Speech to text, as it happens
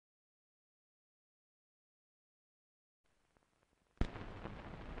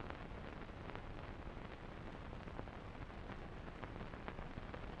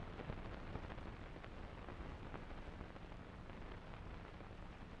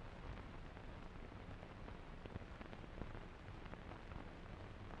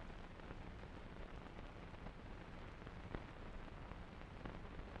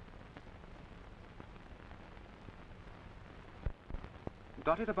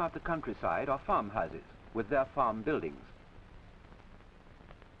Dotted about the countryside are farmhouses with their farm buildings.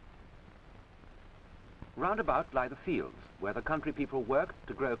 Round about lie the fields where the country people work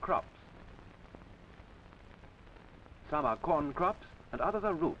to grow crops. Some are corn crops and others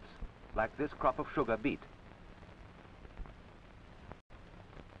are roots, like this crop of sugar beet.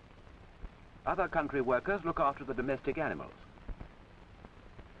 Other country workers look after the domestic animals.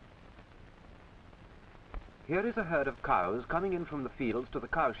 Here is a herd of cows coming in from the fields to the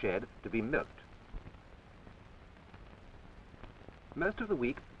cowshed to be milked. Most of the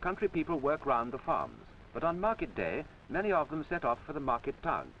week, country people work round the farms, but on market day, many of them set off for the market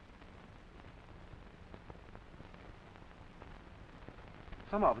town.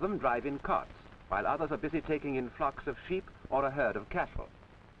 Some of them drive in carts, while others are busy taking in flocks of sheep or a herd of cattle.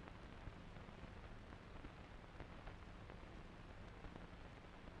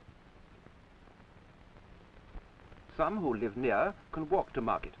 Some who live near can walk to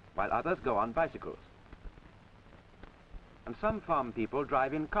market, while others go on bicycles. And some farm people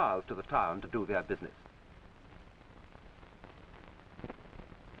drive in cars to the town to do their business.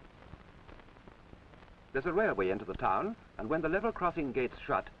 There's a railway into the town, and when the level crossing gates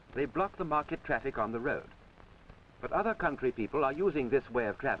shut, they block the market traffic on the road. But other country people are using this way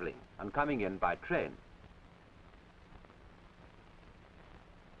of travelling and coming in by train.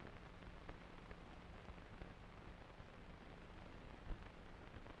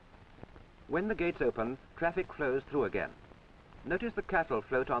 When the gates open, traffic flows through again. Notice the cattle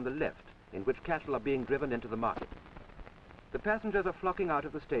float on the left, in which cattle are being driven into the market. The passengers are flocking out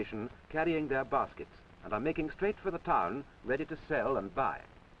of the station, carrying their baskets, and are making straight for the town, ready to sell and buy.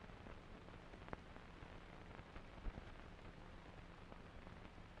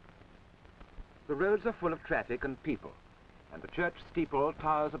 The roads are full of traffic and people, and the church steeple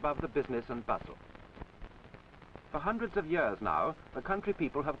towers above the business and bustle. For hundreds of years now, the country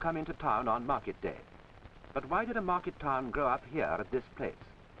people have come into town on market day. But why did a market town grow up here at this place?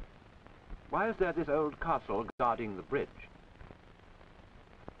 Why is there this old castle guarding the bridge?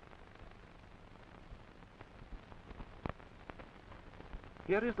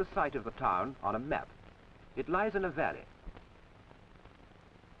 Here is the site of the town on a map. It lies in a valley.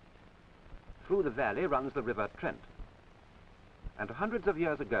 Through the valley runs the River Trent. And hundreds of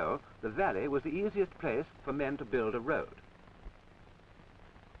years ago, the valley was the easiest place for men to build a road.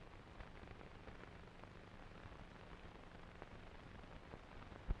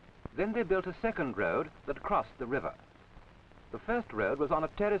 Then they built a second road that crossed the river. The first road was on a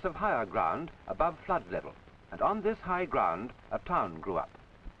terrace of higher ground above flood level, and on this high ground a town grew up.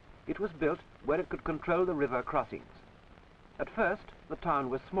 It was built where it could control the river crossings. At first, the town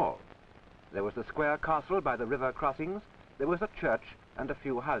was small. There was the square castle by the river crossings, there was a church and a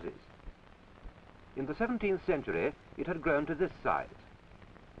few houses. In the 17th century, it had grown to this size.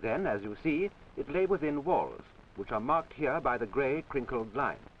 Then, as you see, it lay within walls, which are marked here by the grey, crinkled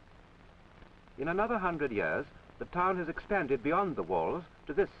line. In another 100 years, the town has expanded beyond the walls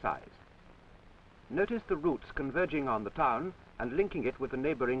to this size. Notice the routes converging on the town and linking it with the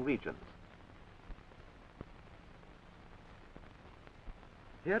neighbouring regions.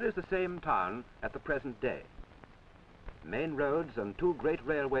 Here is the same town at the present day. Main roads and two great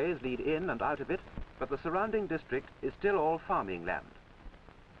railways lead in and out of it, but the surrounding district is still all farming land.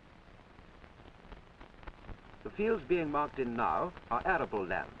 The fields being marked in now are arable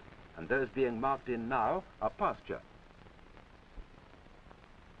land, and those being marked in now are pasture.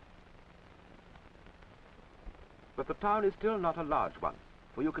 But the town is still not a large one,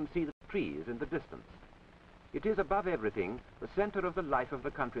 for you can see the trees in the distance. It is above everything the centre of the life of the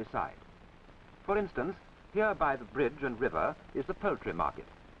countryside. For instance, here by the bridge and river is the poultry market.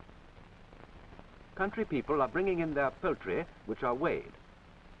 Country people are bringing in their poultry, which are weighed.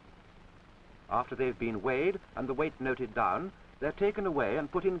 After they've been weighed and the weight noted down, they're taken away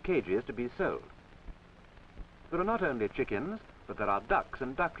and put in cages to be sold. There are not only chickens, but there are ducks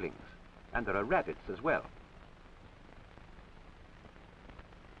and ducklings, and there are rabbits as well.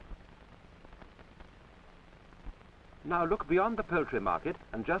 Now look beyond the poultry market,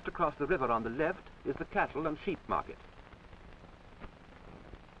 and just across the river on the left is the cattle and sheep market.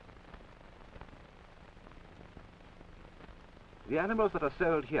 The animals that are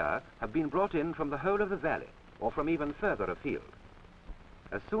sold here have been brought in from the whole of the valley, or from even further afield.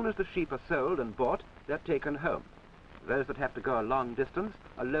 As soon as the sheep are sold and bought, they're taken home. Those that have to go a long distance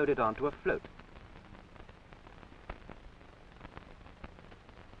are loaded onto a float.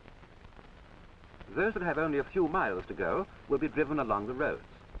 Those that have only a few miles to go will be driven along the roads.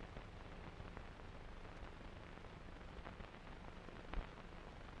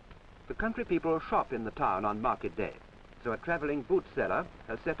 The country people shop in the town on market day. so a travelling boot seller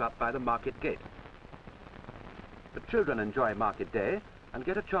has set up by the market gate. The children enjoy market day and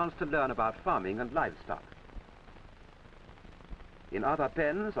get a chance to learn about farming and livestock. In other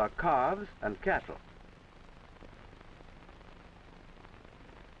pens are calves and cattle.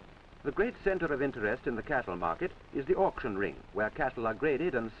 The great centre of interest in the cattle market is the auction ring, where cattle are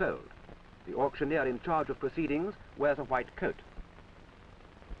graded and sold. The auctioneer in charge of proceedings wears a white coat.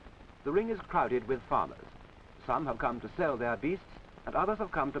 The ring is crowded with farmers. Some have come to sell their beasts and others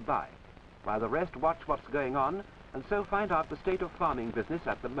have come to buy, while the rest watch what's going on and so find out the state of farming business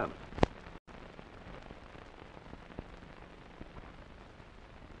at the moment.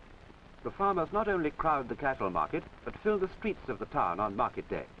 The farmers not only crowd the cattle market, but fill the streets of the town on market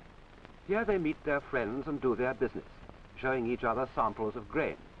day. Here they meet their friends and do their business, showing each other samples of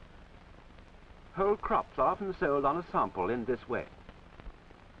grain. Whole crops are often sold on a sample in this way.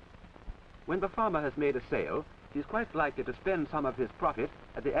 When the farmer has made a sale, he is quite likely to spend some of his profit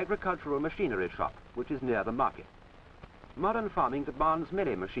at the agricultural machinery shop, which is near the market. Modern farming demands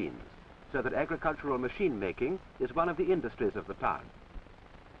many machines, so that agricultural machine making is one of the industries of the town.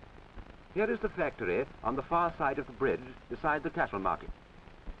 Here is the factory on the far side of the bridge beside the cattle market.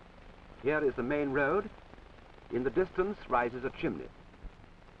 Here is the main road. In the distance rises a chimney.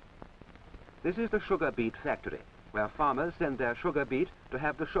 This is the sugar beet factory, where farmers send their sugar beet to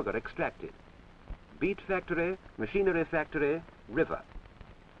have the sugar extracted. Beet factory, machinery factory, river.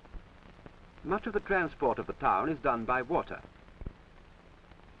 Much of the transport of the town is done by water.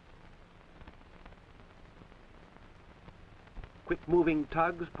 Quick-moving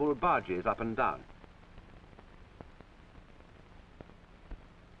tugs pull barges up and down.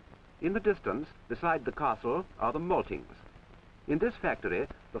 In the distance, beside the castle, are the maltings. In this factory,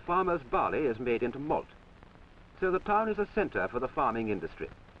 the farmer's barley is made into malt. So the town is a centre for the farming industry.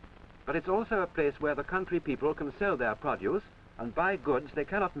 But it's also a place where the country people can sell their produce and buy goods they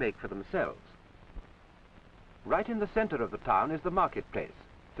cannot make for themselves. Right in the centre of the town is the marketplace,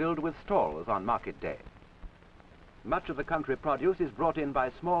 filled with stalls on market day. Much of the country produce is brought in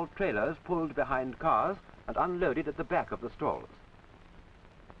by small trailers pulled behind cars and unloaded at the back of the stalls.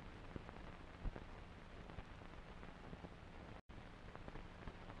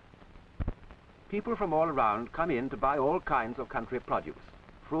 People from all around come in to buy all kinds of country produce,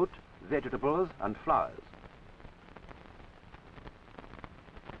 fruit, vegetables and flowers.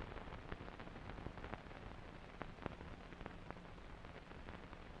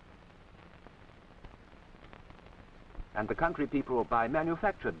 And the country people buy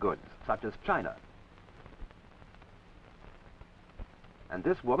manufactured goods, such as china. And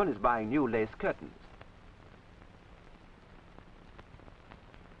this woman is buying new lace curtains.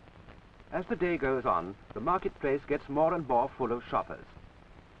 As the day goes on, the marketplace gets more and more full of shoppers.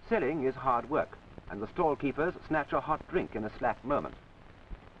 Selling is hard work, and the stall keepers snatch a hot drink in a slack moment.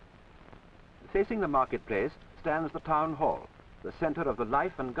 Facing the marketplace stands the town hall, the centre of the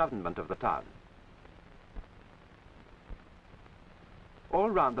life and government of the town. All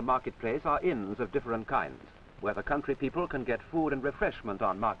round the marketplace are inns of different kinds, where the country people can get food and refreshment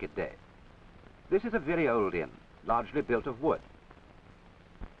on market day. This is a very old inn, largely built of wood.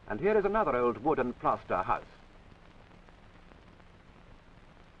 And here is another old wood and plaster house.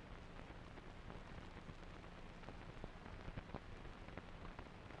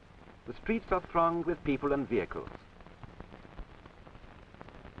 The streets are thronged with people and vehicles.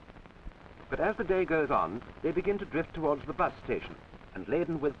 But as the day goes on, they begin to drift towards the bus station, and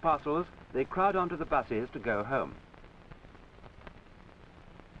laden with parcels, they crowd onto the buses to go home.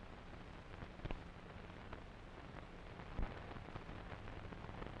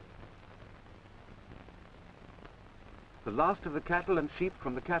 The last of the cattle and sheep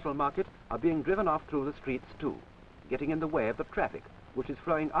from the cattle market are being driven off through the streets too, getting in the way of the traffic, which is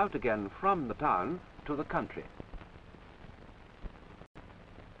flowing out again from the town to the country.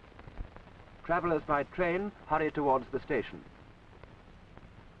 Travellers by train hurry towards the station.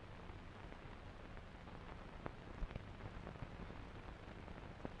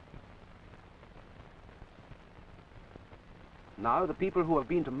 Now the people who have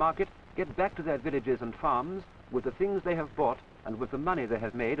been to market get back to their villages and farms with the things they have bought and with the money they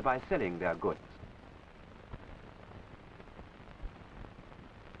have made by selling their goods.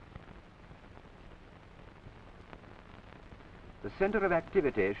 The centre of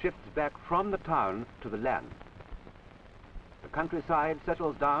activity shifts back from the town to the land. The countryside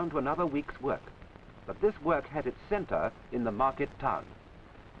settles down to another week's work, but this work has its centre in the market town.